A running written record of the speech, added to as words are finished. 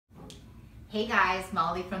Hey guys,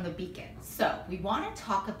 Molly from the Beacon. So we want to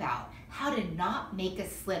talk about how to not make a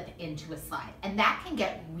slip into a slide. And that can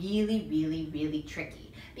get really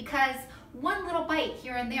tricky because one little bite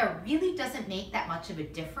here and there really doesn't make that much of a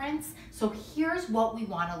difference. So here's what we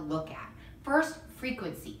want to look at. First,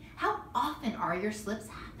 frequency. How often are your slips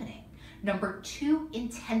happening? Number two,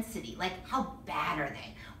 intensity. Like how bad are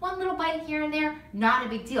they? One little bite here and there, not a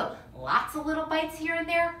big deal. Lots of little bites here and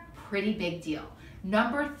there, pretty big deal.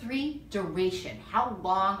 Number three, duration. How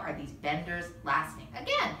long are these benders lasting?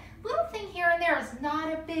 Again, little thing here and there is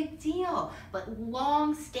not a big deal, but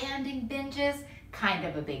long-standing binges, kind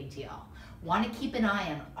of a big deal. Want to keep an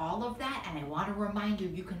eye on all of that, and I want to remind you,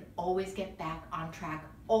 you can always get back on track.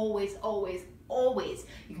 Always.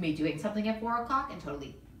 You can be doing something at 4 o'clock and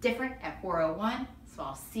totally different at 4:01, so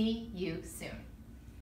I'll see you soon.